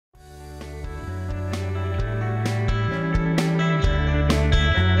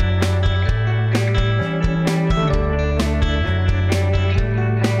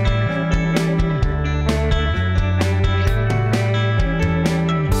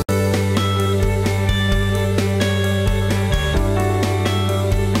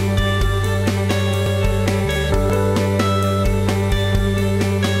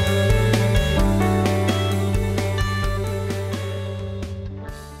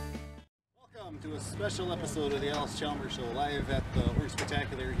special episode of the Allis Chalmers Show live at the Horse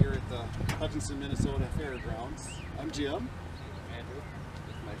Spectacular here at the Hutchinson, Minnesota Fairgrounds. I'm Jim. Andrew.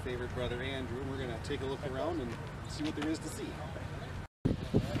 With my favorite brother Andrew. We're going to take a look around and see what there is to see.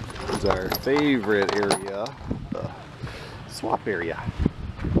 This is our favorite area, the swap area.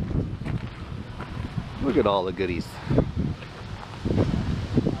 Look at all the goodies.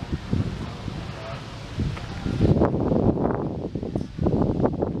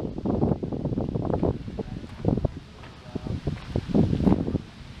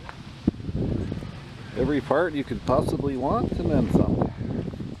 Every part you could possibly want and then some.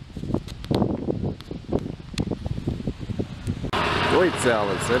 White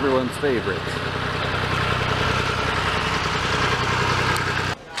salads, everyone's favorite.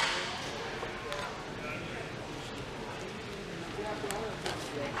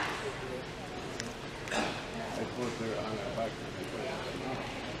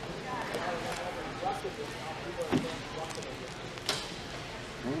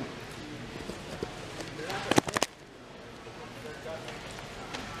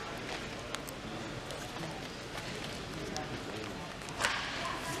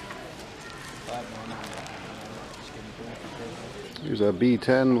 Here's a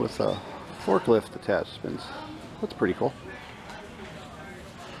B10 with a forklift attachments. That's pretty cool.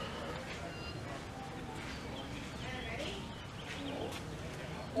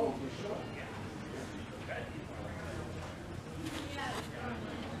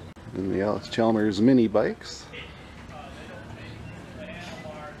 And the Allis Chalmers mini bikes.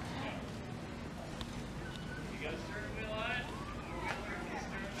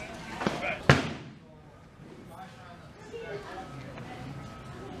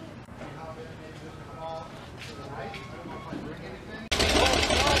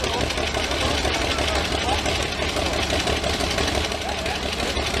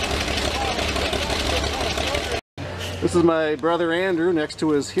 This is my brother Andrew next to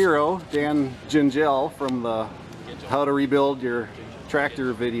his hero, Dan Gingell from the How to Rebuild Your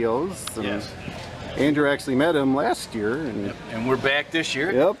Tractor videos. And yes. Andrew actually met him last year. And, yep. And we're back this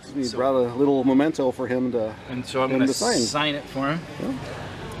year. Yep, he brought a little memento for him to And so I'm going to sign it for him. Yep.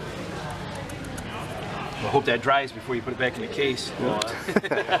 I hope that dries before you put it back in the case.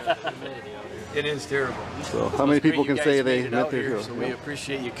 Yep. It is terrible. So how many people can say they met their hero? So we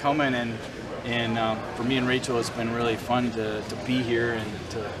appreciate you coming, and for me and Rachel, it's been really fun to be here and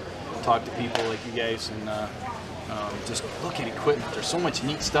to talk to people like you guys and just look at equipment. There's so much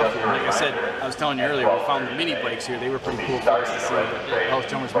neat stuff here. Like I said, I was telling you earlier, we found the mini bikes here. They were pretty cool for us to see. The Allis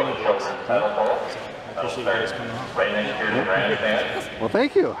Chalmers mini bikes. So I appreciate you guys coming out. Well,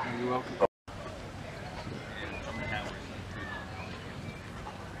 thank you. You're welcome.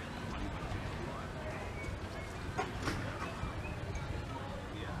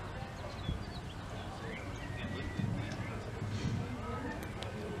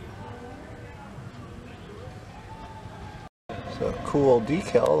 A cool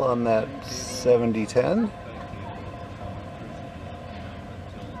decal on that 7010.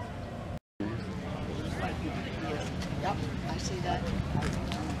 Yep, I see that.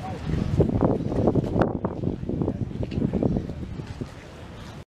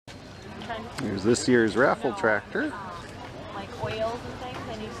 Here's this year's Raffle tractor. Like oils and things,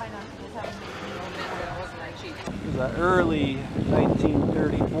 and you find out just having oils and cheap. It's an early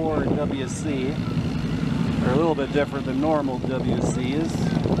 1934 WC. They're a little bit different than normal WCs.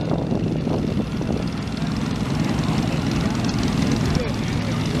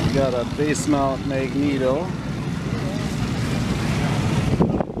 We got a base mount magneto. I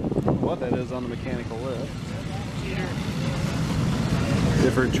don't know what that is on the mechanical lift.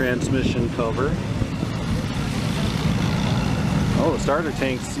 Different transmission cover. Oh, the starter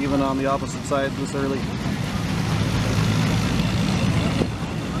tank's even on the opposite side this early.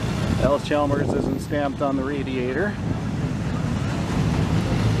 Allis Chalmers isn't stamped on the radiator.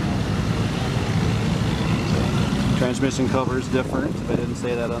 Transmission cover is different, if I didn't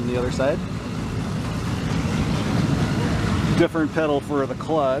say that on the other side. Different pedal for the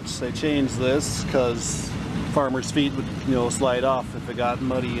clutch. They changed this because farmers' feet would, slide off if it got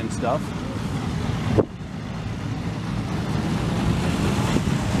muddy and stuff.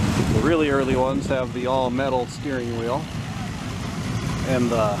 The really early ones have the all-metal steering wheel. And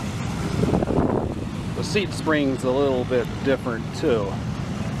the seat spring's a little bit different too. You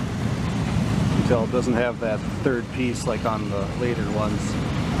can tell it doesn't have that third piece like on the later ones.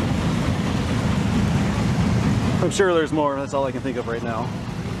 I'm sure there's more, that's all I can think of right now.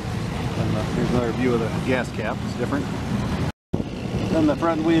 And here's another view of the gas cap, it's different. Then the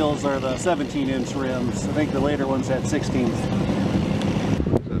front wheels are the 17-inch rims. I think the later ones had 16s.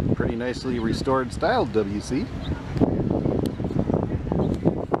 pretty nicely restored style WC.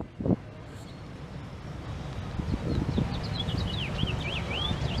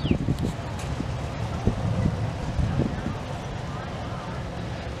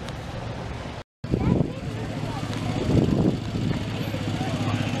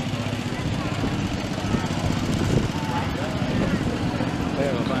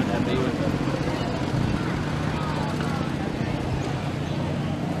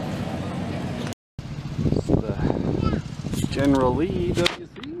 General Lee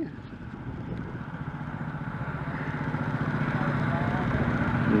WC.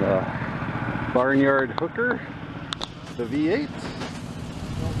 The Barnyard Hooker, the V8.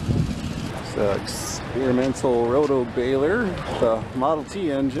 It's an experimental Roto baler, the Model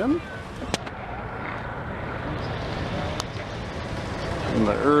T engine. And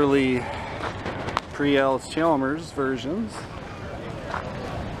the early pre-Allis Chalmers versions.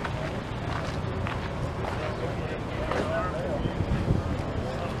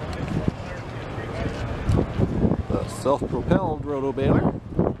 Self-propelled roto baler.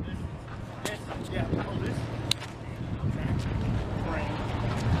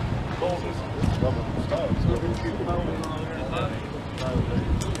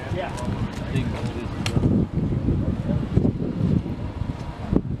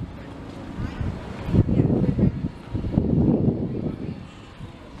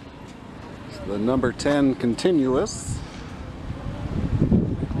 The number 10 continuous.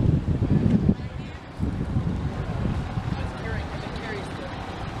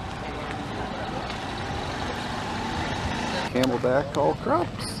 Camelback all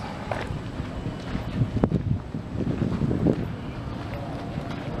crops.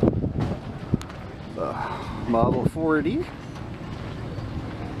 The Model 40.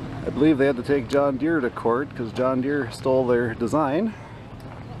 I believe they had to take John Deere to court because John Deere stole their design.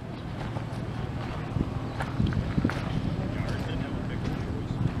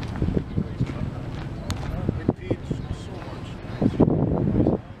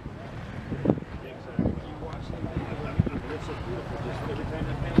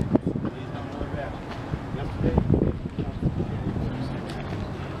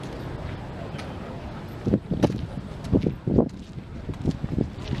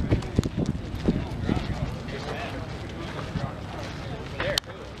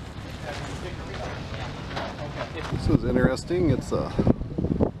 This is interesting. It's a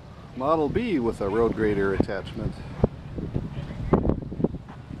Model B with a road grader attachment.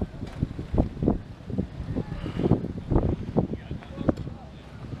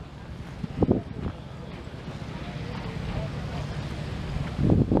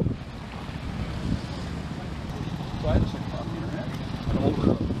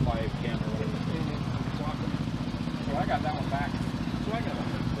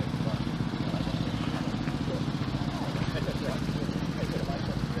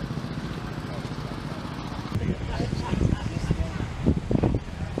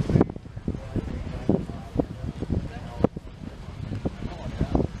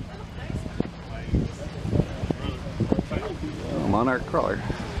 Monarch crawler.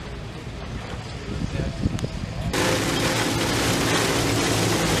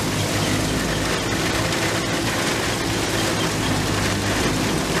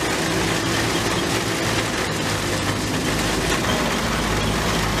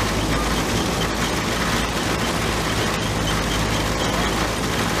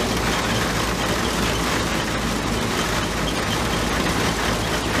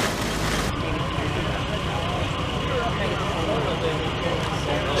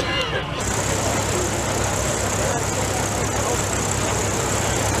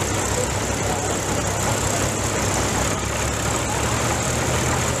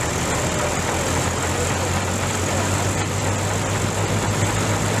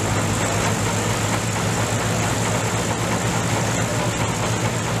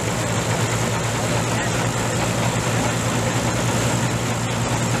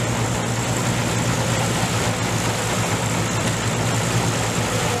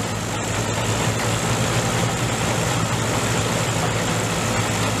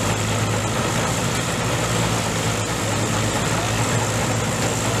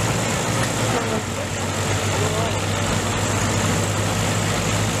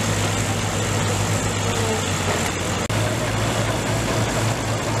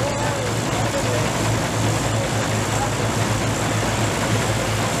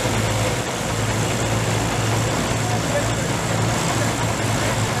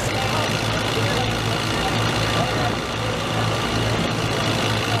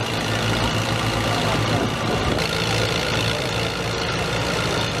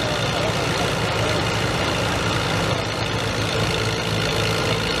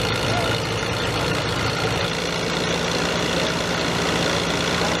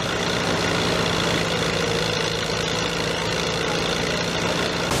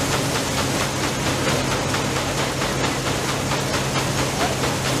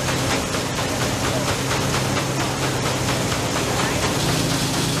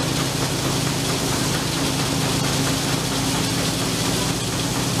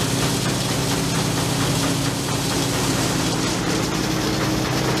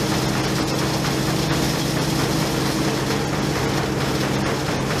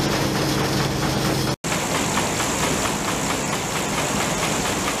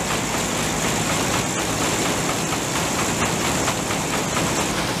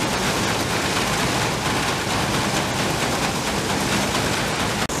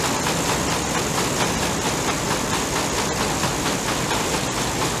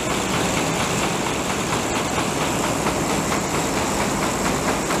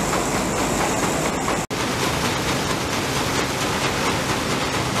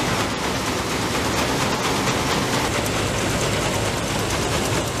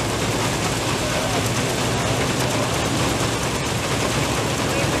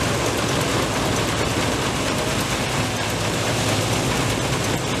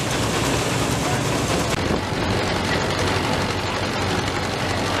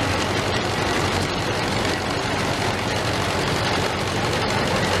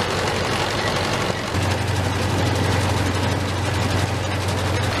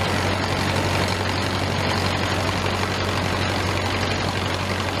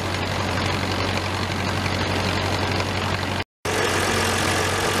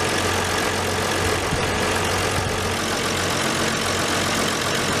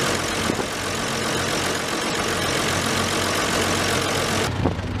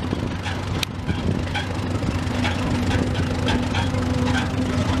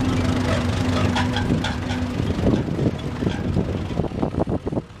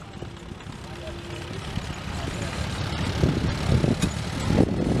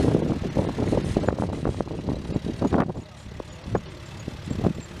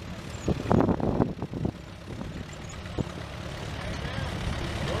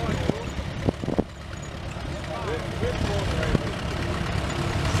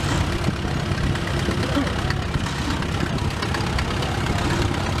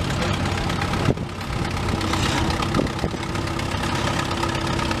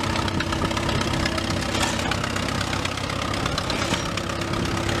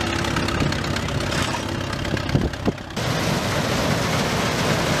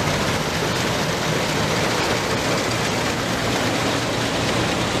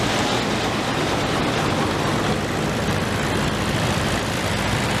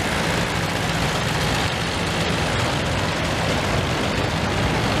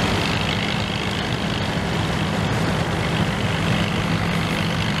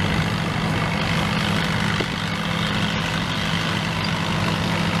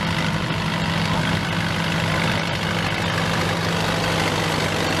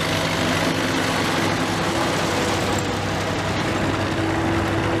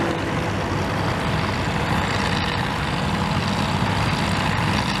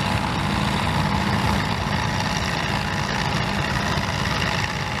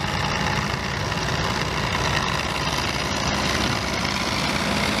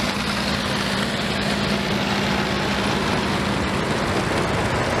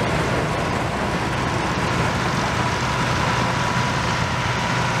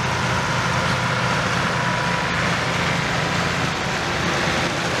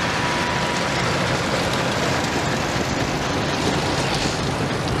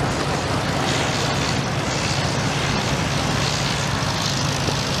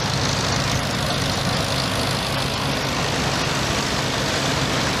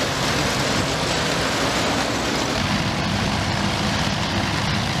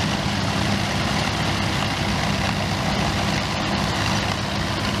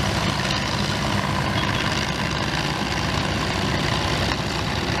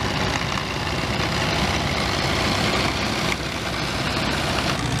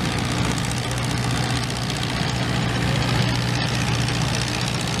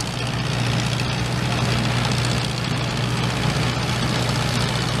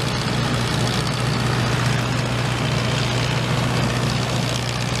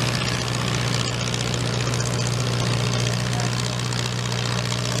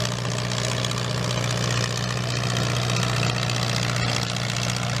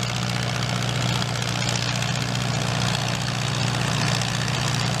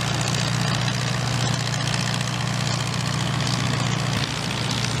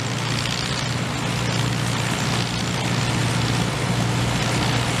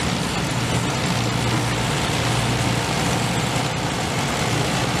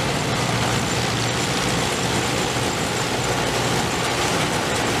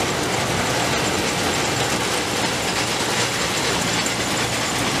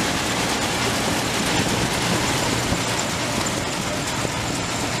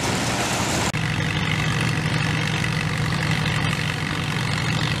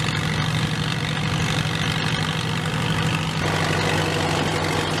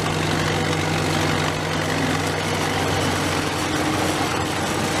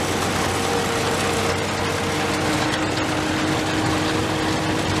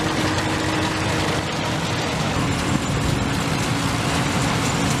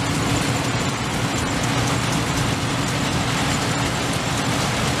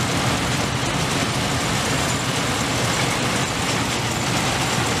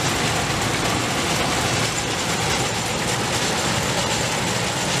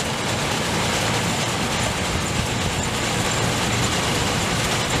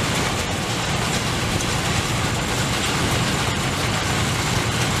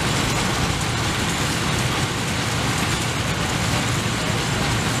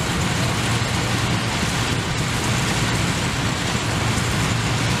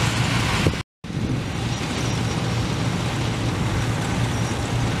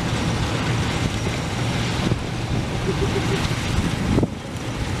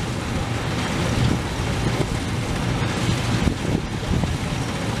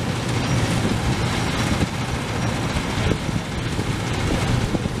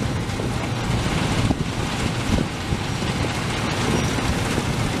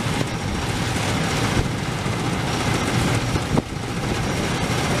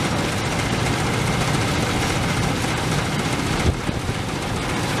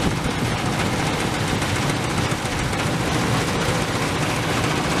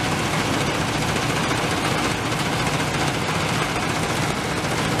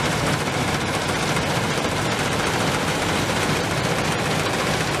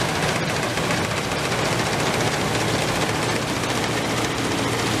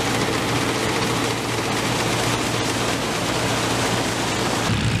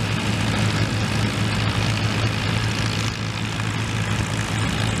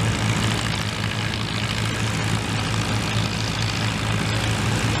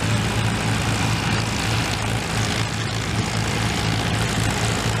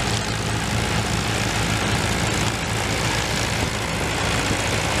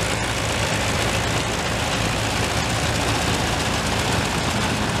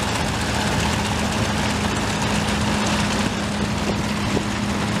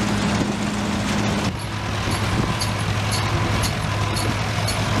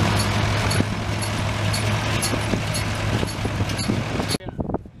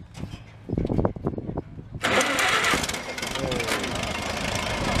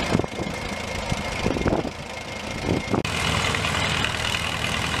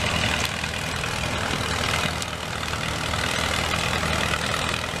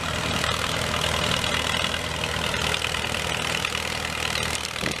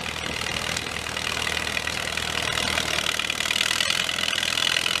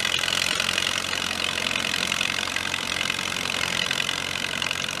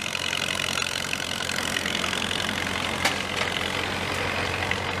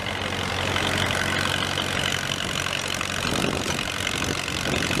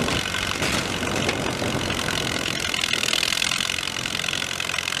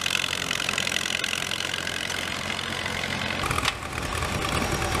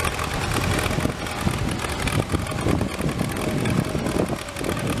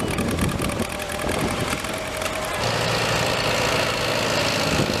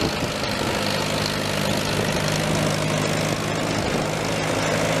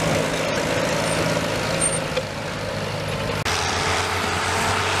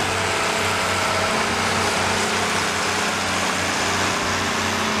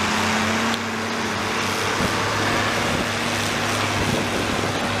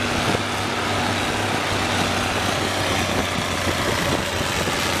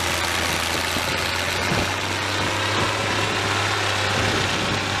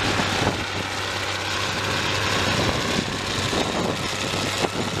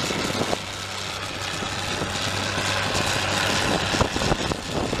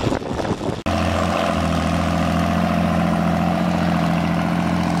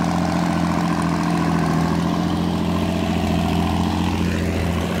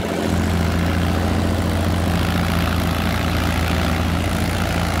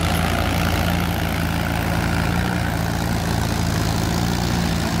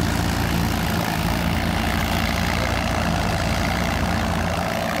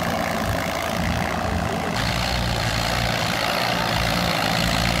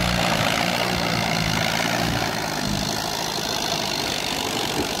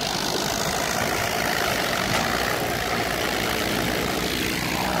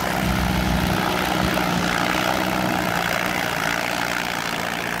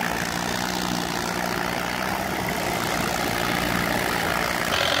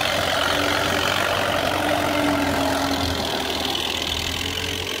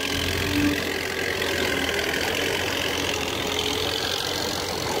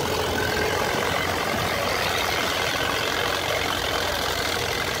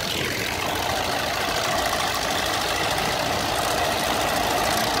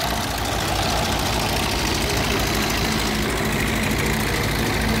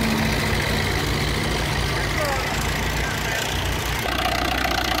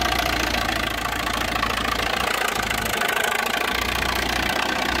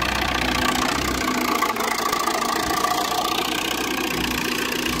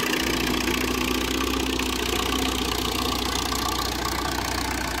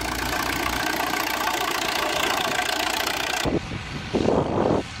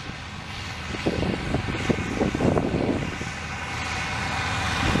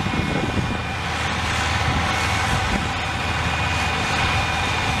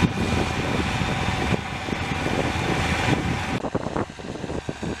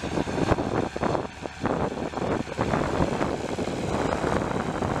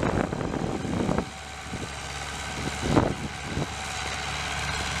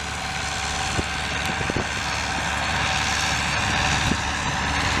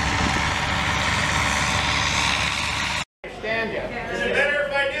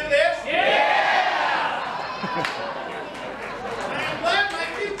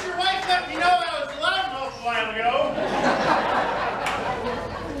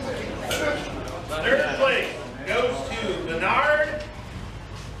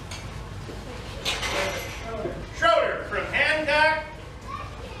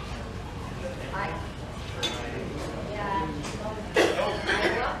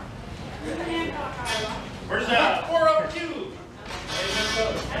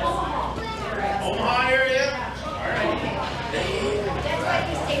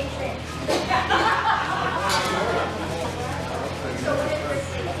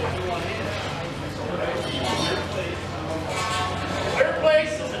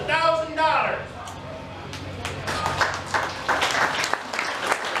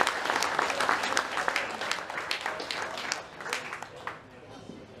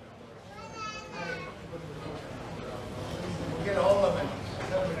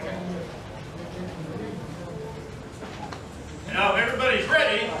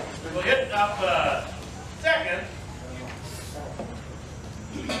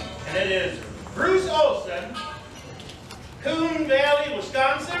 And it is Bruce Olson, Coon Valley,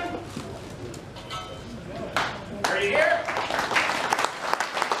 Wisconsin. Are you here?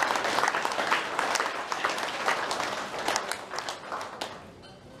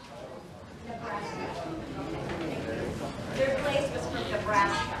 Their place was from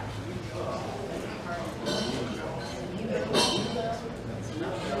Nebraska.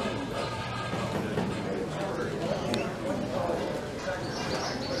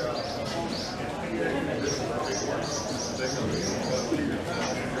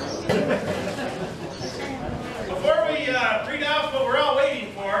 Before we read off what we're all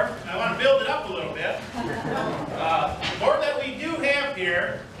waiting for, I want to build it up a little bit. The board that we do have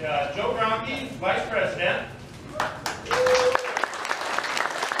here, Joe Gronke, Vice President.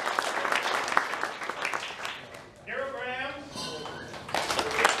 Darryl Graham.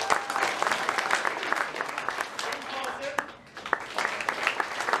 Jim Paulson.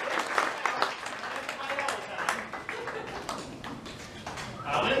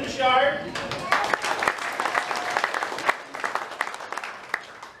 Lynn Bouchard.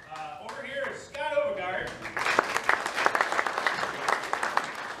 Over here is Scott Overgaard.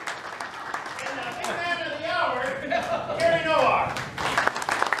 And big man of the hour, Gary Nowak.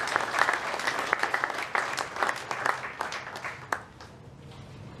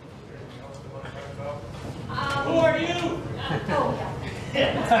 Who are you?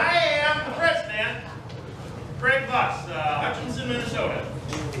 I am the president, Greg Buss, Hutchinson, Minnesota.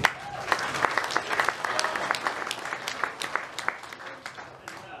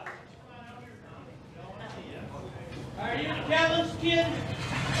 Are you the Callis kid?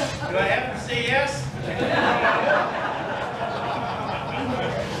 Do I have to say yes?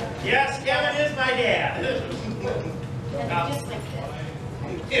 Yes, Kevin is my dad. Just like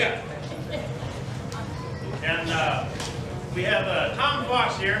this. Yeah. And we have Tom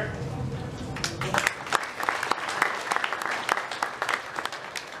Fox here.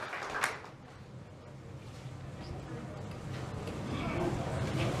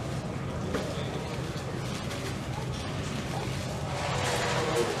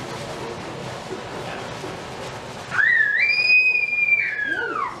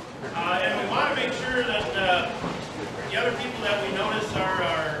 And we want to make sure that the other people that we notice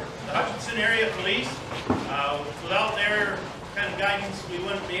are the Hutchinson area police. Without their kind of guidance, we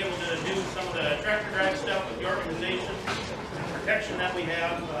wouldn't be able to do some of the tractor drive stuff with the organization, the protection that we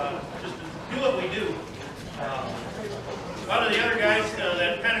have, just to do what we do. A lot of the other guys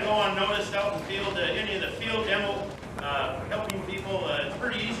that kind of go unnoticed out in the field, any of the field demo, helping people, it's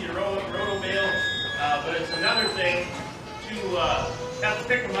pretty easy to roll up roto bale, but it's another thing to have to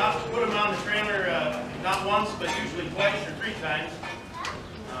pick them up, put them on the trailer, not once, but usually twice or 3 times.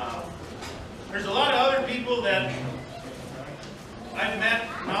 There's a lot of other people that I've met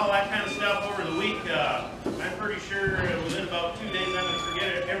and all that kind of stuff over the week. I'm pretty sure within about 2 days I'm going to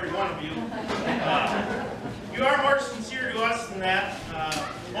forget every one of you. You are more sincere to us than that.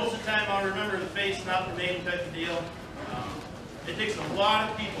 Most of the time I'll remember the face, not the name type of deal. It takes a lot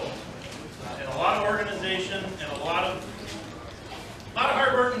of people and a lot of organization and a lot of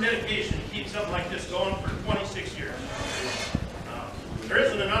hard work and dedication to keep something like this going for 26 years. There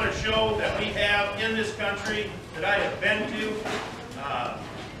isn't another show that we have in this country that I have been to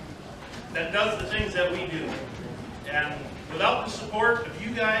that does the things that we do. And without the support of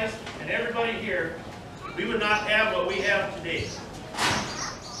you guys and everybody here, we would not have what we have today.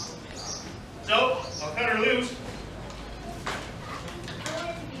 So, I'll cut her loose.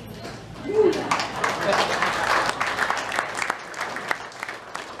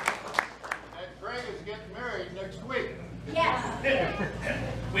 Greg is getting married next week. Yes.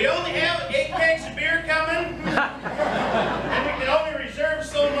 We only have 8 kegs of beer coming, and we can only reserve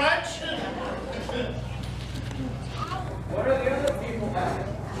so much. What are the other people having?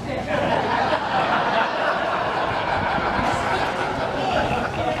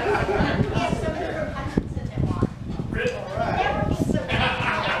 Yes, so they're from Hutchinson MN. Really?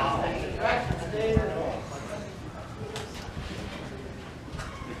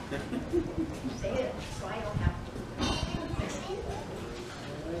 Never get so many. Say it, so I don't have to.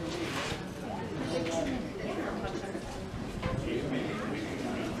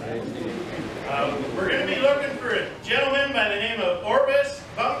 We're going to be looking for a gentleman by the name of Allis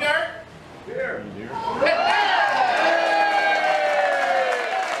Chalmers. Here.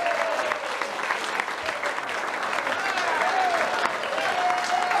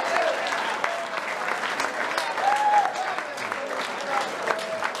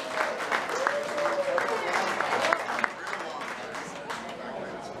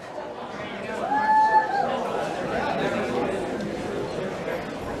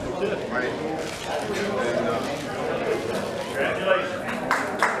 Right. Congratulations.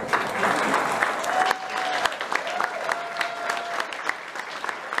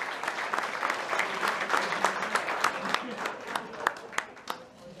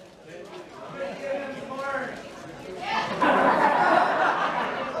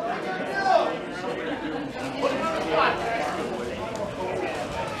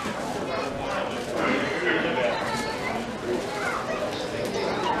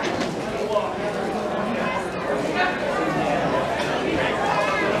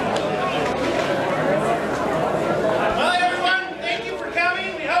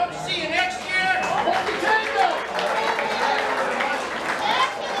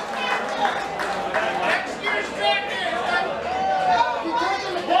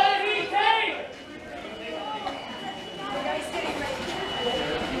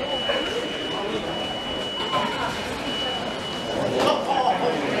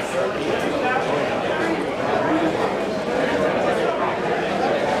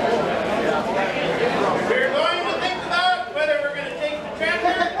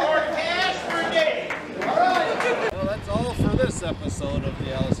 Episode of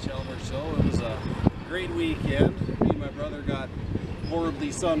the Allis Chalmers Show. It was a great weekend. Me and my brother got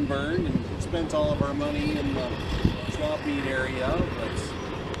horribly sunburned and spent all of our money in the swamp meet area,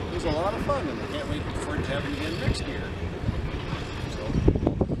 but it was a lot of fun and I can't wait for it to happen again next year.